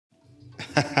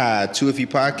2FE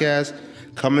Podcast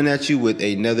coming at you with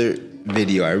another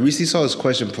video. I recently saw this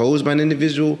question posed by an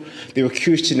individual. They were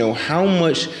curious to know how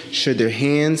much should their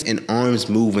hands and arms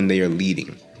move when they are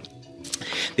leading.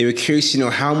 They were curious to know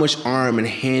how much arm and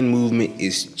hand movement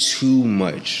is too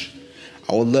much.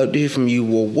 I would love to hear from you.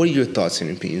 Well, what are your thoughts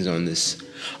and opinions on this?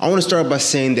 I want to start by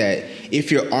saying that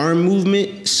if your arm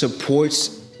movement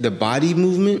supports the body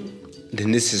movement,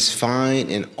 then this is fine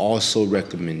and also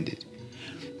recommended.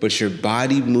 But your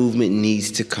body movement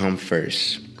needs to come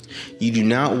first. You do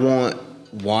not want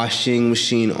washing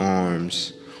machine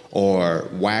arms or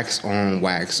wax on,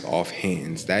 wax off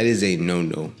hands. That is a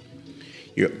no-no.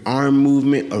 Your arm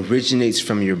movement originates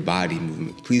from your body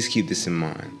movement. Please keep this in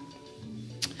mind.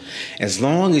 As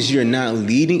long as you're not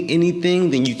leading anything,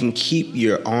 then you can keep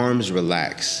your arms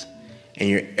relaxed and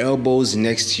your elbows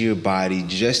next to your body,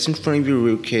 just in front of your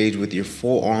ribcage with your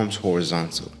forearms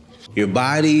horizontal. Your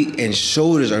body and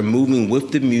shoulders are moving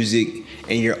with the music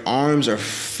and your arms are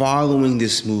following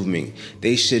this movement.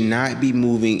 They should not be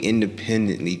moving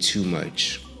independently too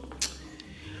much.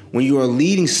 When you are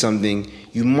leading something,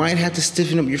 you might have to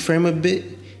stiffen up your frame a bit,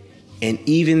 and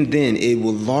even then, it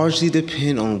will largely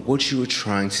depend on what you are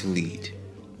trying to lead.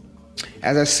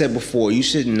 As I said before, you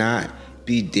should not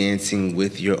be dancing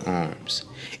with your arms.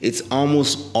 It's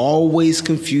almost always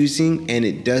confusing and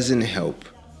it doesn't help.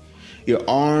 Your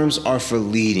arms are for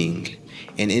leading,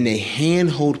 and in a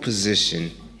handhold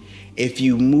position, if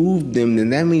you move them,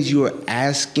 then that means you are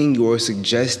asking or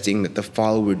suggesting that the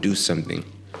follower do something.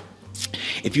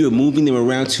 If you are moving them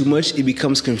around too much, it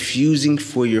becomes confusing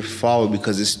for your follower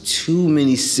because it's too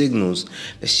many signals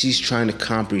that she's trying to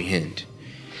comprehend.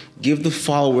 Give the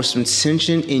follower some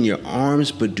tension in your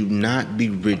arms, but do not be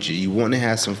rigid. You want to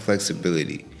have some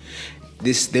flexibility.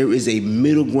 There is a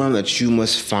middle ground that you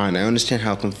must find. I understand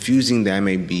how confusing that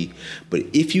may be, but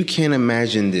if you can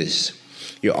imagine this,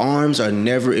 your arms are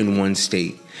never in one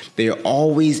state. They are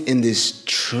always in this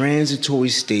transitory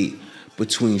state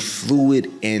between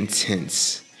fluid and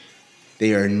tense.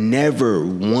 They are never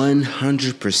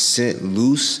 100%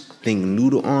 loose, think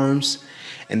noodle arms,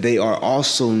 and they are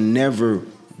also never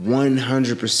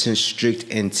 100% strict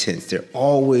and tense. They're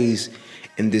always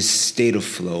in this state of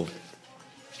flow.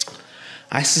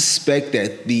 I suspect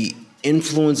that the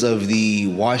influence of the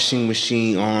washing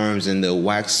machine arms and the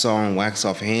wax on, wax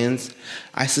off hands,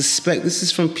 I suspect this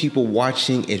is from people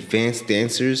watching advanced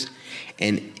dancers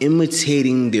and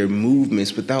imitating their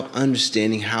movements without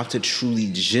understanding how to truly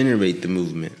generate the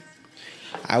movement.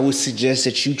 I would suggest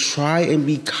that you try and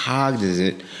be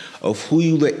cognizant of who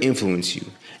you let influence you.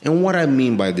 And what I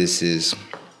mean by this is,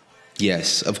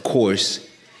 yes, of course,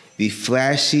 the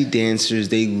flashy dancers,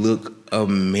 they look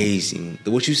amazing.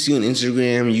 What you see on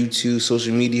Instagram, YouTube,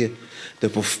 social media, the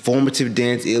performative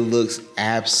dance, it looks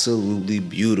absolutely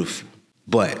beautiful.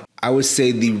 But I would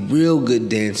say the real good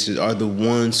dancers are the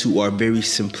ones who are very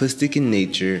simplistic in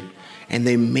nature and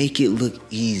they make it look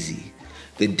easy.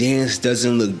 The dance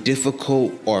doesn't look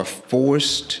difficult or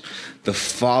forced. The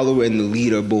follower and the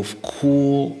lead are both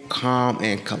cool, calm,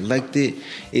 and collected.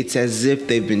 It's as if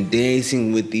they've been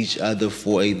dancing with each other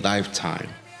for a lifetime.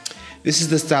 This is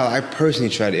the style I personally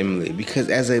try to emulate because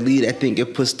as I lead, I think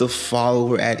it puts the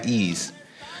follower at ease.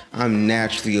 I'm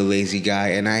naturally a lazy guy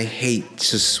and I hate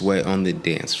to sweat on the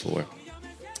dance floor.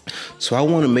 So I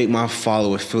want to make my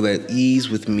follower feel at ease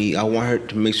with me. I want her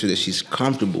to make sure that she's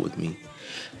comfortable with me.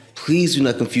 Please do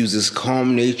not confuse this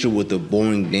calm nature with a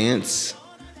boring dance.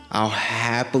 I'll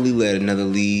happily let another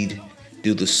lead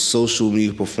do the social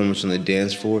media performance on the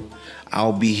dance floor.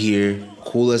 I'll be here,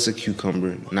 cool as a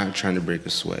cucumber, not trying to break a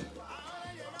sweat.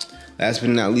 Last but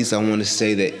not least, I want to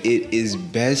say that it is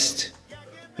best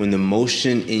when the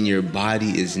motion in your body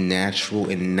is natural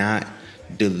and not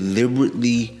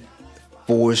deliberately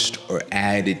forced or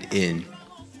added in.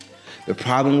 The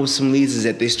problem with some leads is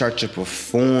that they start to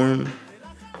perform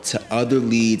to other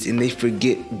leads and they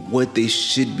forget what they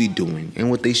should be doing. And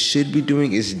what they should be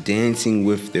doing is dancing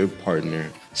with their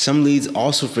partner. Some leads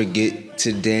also forget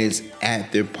to dance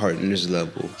at their partner's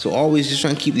level. So always just try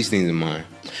and keep these things in mind.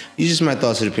 These are just my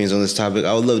thoughts and opinions on this topic.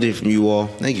 I would love to hear from you all.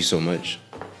 Thank you so much.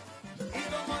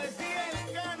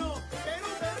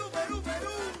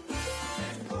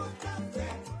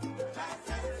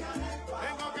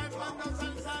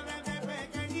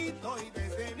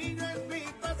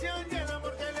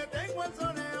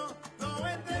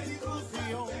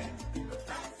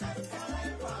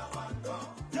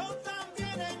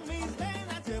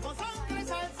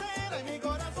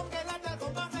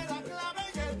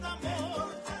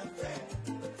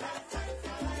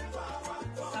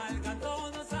 Salgan todos.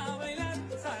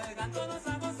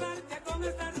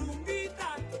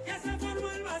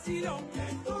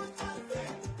 vacilón.